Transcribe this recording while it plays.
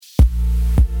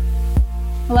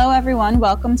Hello, everyone.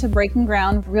 Welcome to Breaking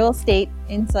Ground Real Estate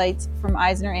Insights from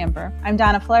EisnerAmper. I'm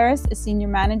Donna Flores, a Senior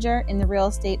Manager in the Real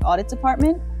Estate Audit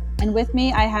Department. And with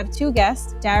me, I have two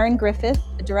guests, Darren Griffith,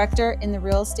 a Director in the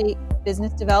Real Estate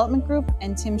Business Development Group,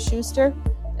 and Tim Schuster,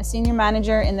 a Senior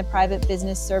Manager in the Private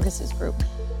Business Services Group.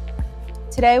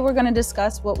 Today, we're going to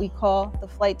discuss what we call the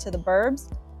flight to the burbs,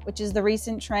 which is the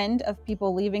recent trend of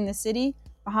people leaving the city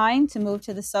behind to move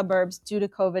to the suburbs due to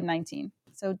COVID-19.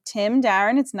 So Tim,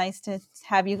 Darren, it's nice to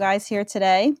have you guys here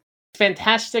today.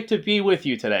 Fantastic to be with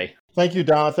you today. Thank you,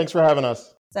 Donna. Thanks for having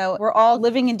us. So we're all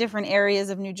living in different areas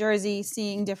of New Jersey,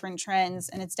 seeing different trends,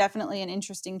 and it's definitely an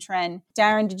interesting trend.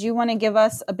 Darren, did you want to give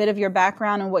us a bit of your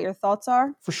background and what your thoughts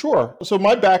are? For sure. So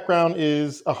my background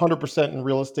is 100% in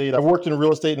real estate. I've worked in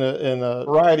real estate in a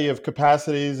variety of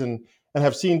capacities and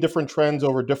have seen different trends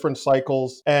over different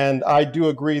cycles. And I do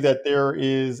agree that there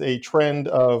is a trend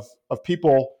of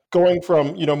people going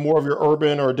from, more of your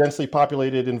urban or densely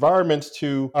populated environments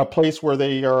to a place where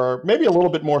they are maybe a little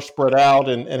bit more spread out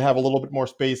and have a little bit more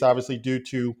space, obviously due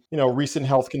to, recent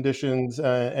health conditions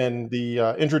and the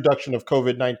introduction of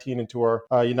COVID-19 into our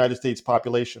United States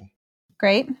population.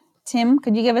 Great. Tim,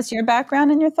 could you give us your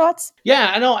background and your thoughts?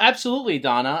 Yeah, I know, absolutely,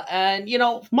 Donna. And,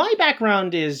 my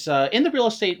background is in the real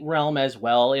estate realm as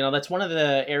well. That's one of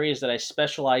the areas that I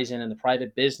specialize in the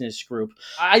private business group.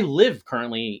 I live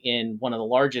currently in one of the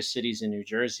largest cities in New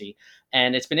Jersey.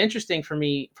 And it's been interesting for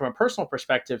me from a personal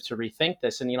perspective to rethink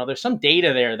this. And, there's some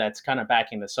data there that's kind of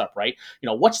backing this up, right?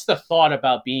 What's the thought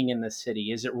about being in the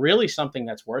city? Is it really something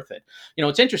that's worth it?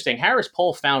 It's interesting. Harris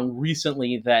Poll found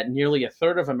recently that nearly a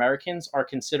third of Americans are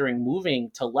considering moving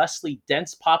to less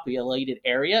dense populated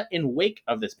area in wake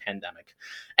of this pandemic.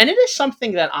 And it is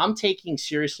something that I'm taking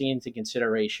seriously into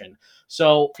consideration.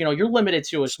 So, you're limited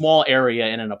to a small area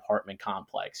in an apartment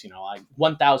complex, like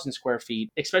 1,000 square feet,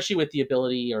 especially with the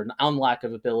ability or lack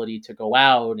of ability to go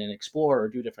out and explore or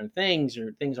do different things,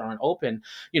 or things aren't open.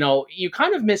 You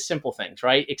kind of miss simple things,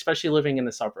 right? Especially living in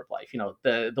the suburb life.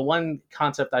 The one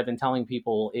concept I've been telling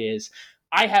people is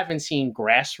I haven't seen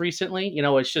grass recently.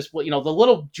 It's just, the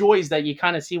little joys that you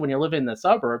kind of see when you live in the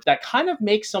suburbs that kind of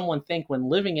makes someone think when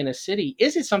living in a city,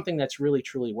 is it something that's really,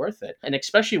 truly worth it? And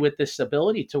especially with this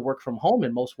ability to work from home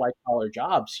in most white collar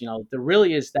jobs, there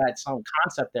really is that some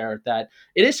concept there that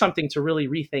it is something to really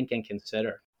rethink and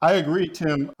consider. I agree,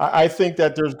 Tim. I think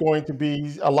that there's going to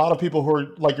be a lot of people who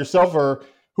are like yourself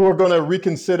who are going to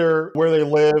reconsider where they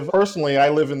live. Personally, I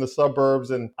live in the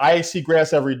suburbs and I see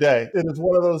grass every day. It is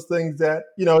one of those things that,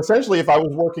 essentially if I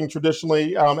was working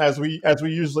traditionally, as we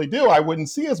usually do, I wouldn't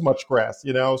see as much grass,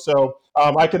 So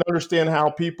I can understand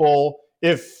how people,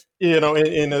 if in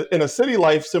a city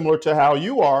life similar to how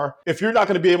you are, if you're not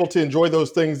going to be able to enjoy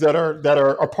those things that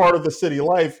are a part of the city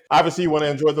life, obviously you want to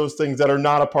enjoy those things that are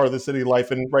not a part of the city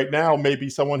life. And right now, maybe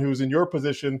someone who's in your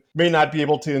position may not be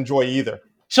able to enjoy either.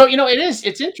 So,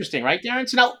 it's interesting, right, Darren?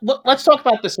 So now let's talk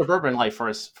about the suburban life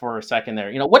for a second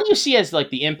there. What do you see as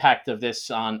the impact of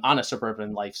this on a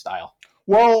suburban lifestyle?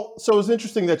 Well, so it's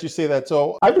interesting that you say that.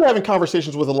 So I've been having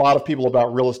conversations with a lot of people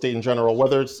about real estate in general,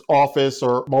 whether it's office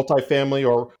or multifamily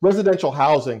or residential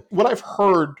housing. What I've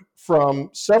heard from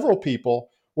several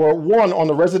people were, one, on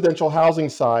the residential housing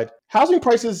side, housing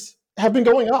prices have been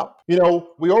going up. We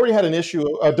already had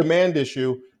a demand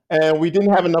issue, and we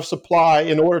didn't have enough supply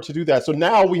in order to do that. So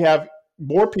now we have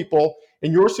more people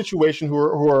in your situation who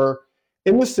are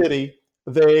in the city.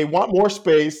 They want more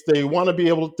space. They want to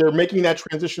be they're making that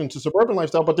transition to suburban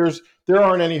lifestyle, but there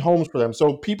aren't any homes for them.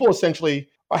 So people essentially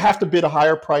have to bid a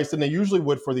higher price than they usually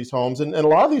would for these homes. And a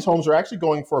lot of these homes are actually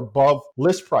going for above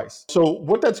list price. So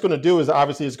what that's going to do is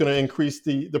obviously it's going to increase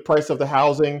the price of the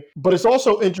housing. But it's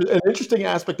also an interesting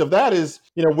aspect of that is,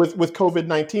 with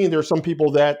COVID-19, there are some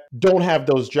people that don't have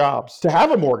those jobs to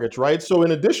have a mortgage, right? So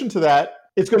in addition to that,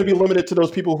 it's going to be limited to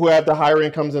those people who have the higher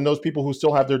incomes and those people who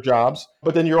still have their jobs.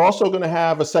 But then you're also going to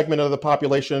have a segment of the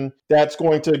population that's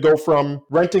going to go from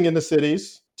renting in the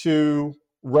cities to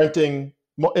renting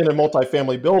in a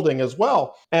multifamily building as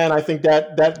well. And I think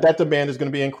that demand is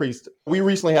going to be increased. We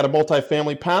recently had a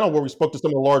multifamily panel where we spoke to some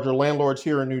of the larger landlords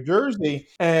here in New Jersey,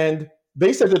 and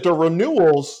they said that their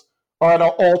renewals are at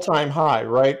an all-time high,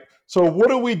 right? So what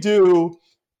do we do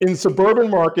in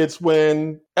suburban markets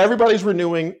when everybody's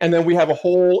renewing and then we have a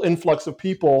whole influx of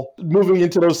people moving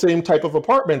into those same type of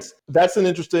apartments? That's an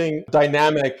interesting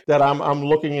dynamic that I'm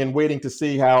looking and waiting to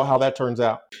see how that turns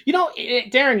out.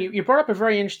 Darren, you brought up a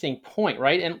very interesting point,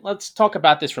 right? And let's talk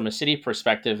about this from a city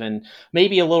perspective and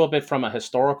maybe a little bit from a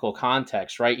historical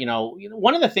context, right?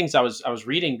 One of the things I was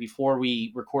reading before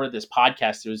we recorded this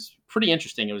podcast, it was pretty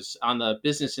interesting. It was on the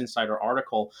Business Insider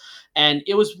article, and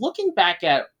it was looking back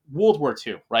at World War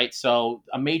II, right? So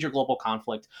a major global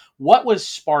conflict. What was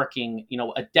sparking,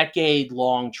 a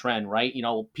decade-long trend, right?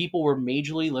 People were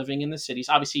majorly living in the cities.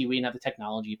 Obviously, we didn't have the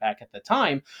technology back at the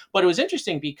time, but it was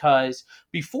interesting because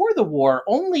before the war,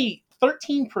 only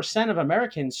 13% of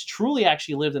Americans truly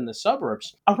actually lived in the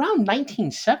suburbs. Around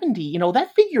 1970,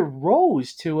 that figure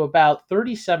rose to about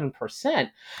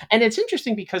 37%. And it's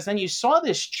interesting because then you saw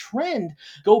this trend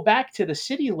go back to the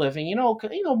city living,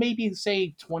 maybe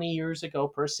say 20 years ago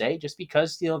per se, just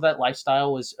because, that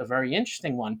lifestyle was a very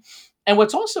interesting one. And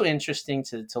what's also interesting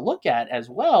to look at as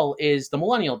well is the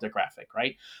millennial demographic,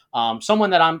 right? Someone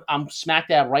that I'm smack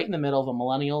dab right in the middle of a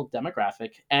millennial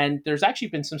demographic. And there's actually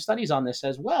been some studies on this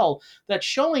as well that's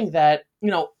showing that,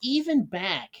 even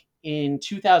back in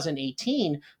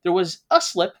 2018, there was a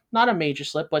slip, not a major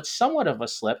slip, but somewhat of a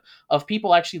slip of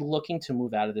people actually looking to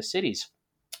move out of the cities.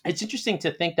 It's interesting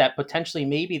to think that potentially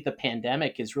maybe the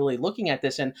pandemic is really looking at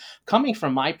this. And coming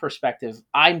from my perspective,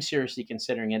 I'm seriously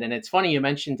considering it. And it's funny, you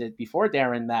mentioned it before,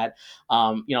 Darren, that,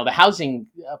 the housing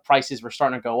prices were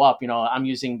starting to go up. I'm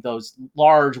using those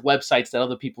large websites that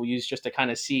other people use just to kind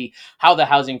of see how the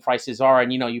housing prices are.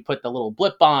 And, you put the little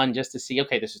blip on just to see,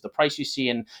 okay, this is the price you see.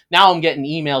 And now I'm getting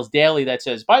emails daily that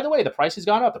says, by the way, the price has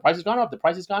gone up, the price has gone up, the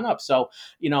price has gone up. So,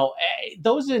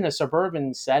 those in a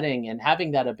suburban setting and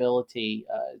having that ability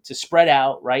to spread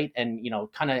out, right? And,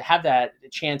 kind of have that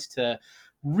chance to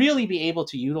really be able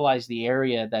to utilize the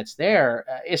area that's there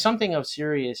is something of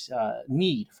serious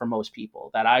need for most people,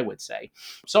 that I would say.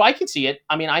 So I can see it.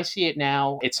 I mean, I see it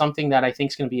now. It's something that I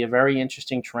think is going to be a very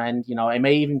interesting trend. I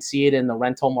may even see it in the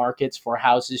rental markets for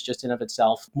houses just in of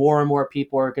itself. More and more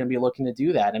people are going to be looking to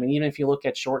do that. I mean, even if you look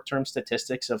at short-term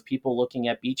statistics of people looking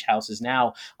at beach houses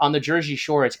now on the Jersey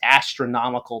Shore, it's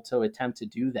astronomical to attempt to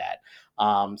do that.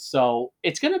 So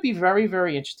it's going to be very,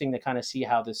 very interesting to kind of see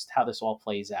how this all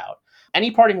plays out.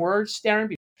 Any parting words,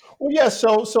 Darren? Well, yeah.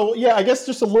 So yeah, I guess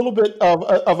just a little bit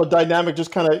of a dynamic,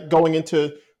 just kind of going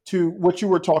into what you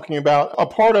were talking about. A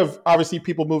part of obviously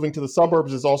people moving to the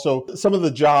suburbs is also some of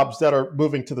the jobs that are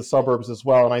moving to the suburbs as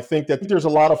well. And I think that there's a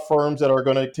lot of firms that are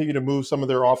going to continue to move some of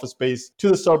their office space to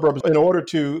the suburbs in order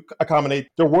to accommodate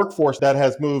their workforce that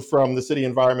has moved from the city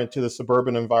environment to the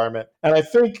suburban environment. And I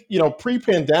think,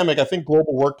 pre-pandemic, I think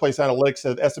Global Workplace Analytics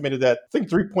had estimated that I think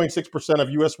 3.6% of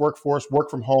U.S. workforce work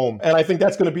from home. And I think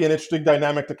that's going to be an interesting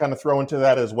dynamic to kind of throw into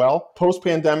that as well.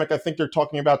 Post-pandemic, I think they're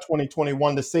talking about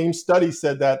 2021. The same study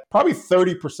said that probably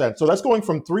 30%. So that's going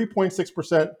from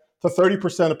 3.6% to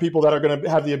 30% of people that are going to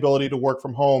have the ability to work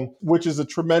from home, which is a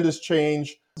tremendous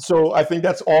change. So I think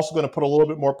that's also going to put a little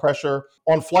bit more pressure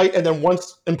on flight. And then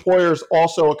once employers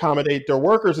also accommodate their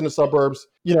workers in the suburbs,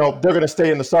 they're going to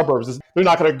stay in the suburbs. They're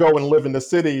not going to go and live in the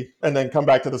city and then come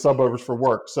back to the suburbs for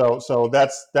work. So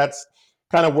that's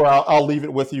kind of where I'll leave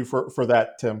it with you for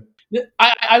that, Tim.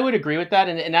 I would agree with that.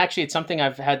 And actually, it's something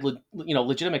I've had,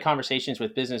 legitimate conversations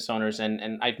with business owners.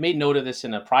 And I've made note of this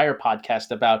in a prior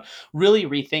podcast about really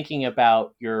rethinking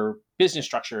about your business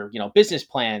structure, business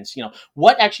plans,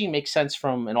 what actually makes sense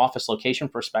from an office location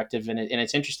perspective. And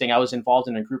it's interesting. I was involved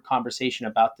in a group conversation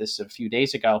about this a few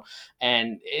days ago,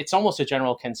 and it's almost a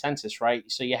general consensus, right?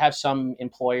 So you have some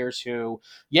employers who,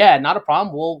 not a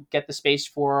problem. We'll get the space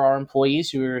for our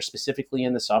employees who are specifically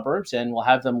in the suburbs, and we'll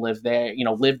have them live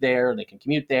there, they can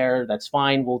commute there. That's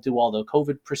fine. We'll do all the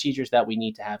COVID procedures that we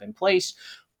need to have in place.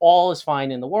 All is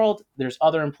fine in the world. There's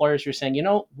other employers who are saying,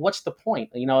 what's the point?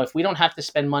 If we don't have to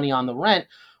spend money on the rent,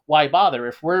 why bother?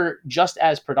 If we're just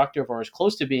as productive or as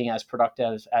close to being as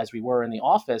productive as we were in the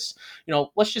office,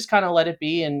 let's just kind of let it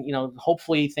be. And,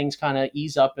 hopefully things kind of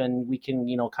ease up and we can,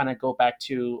 kind of go back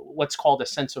to what's called a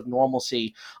sense of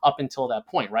normalcy up until that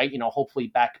point, right? Hopefully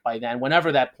back by then,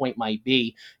 whenever that point might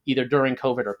be, either during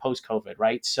COVID or post-COVID,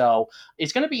 right? So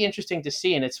it's going to be interesting to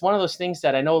see. And it's one of those things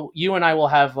that I know you and I will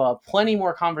have plenty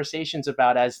more conversations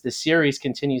about as the series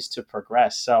continues to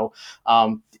progress. So,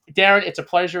 Darren, it's a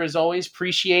pleasure as always.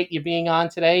 Appreciate you being on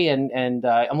today, and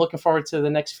I'm looking forward to the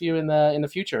next few in the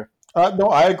future. No,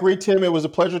 I agree, Tim. It was a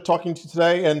pleasure talking to you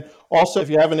today. And also, if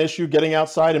you have an issue getting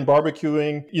outside and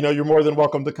barbecuing, you're more than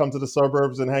welcome to come to the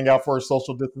suburbs and hang out for a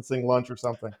social distancing lunch or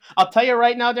something. I'll tell you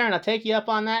right now, Darren, I'll take you up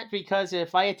on that, because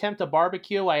if I attempt a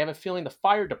barbecue, I have a feeling the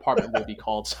fire department will be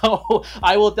called. So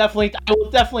I will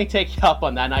definitely take you up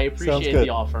on that. And I appreciate the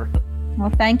offer. Well,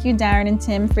 thank you, Darren and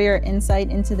Tim, for your insight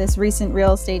into this recent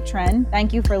real estate trend.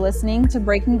 Thank you for listening to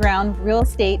Breaking Ground Real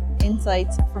Estate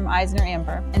Insights from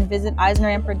EisnerAmper, and visit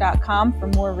EisnerAmper.com for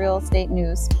more real estate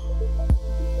news.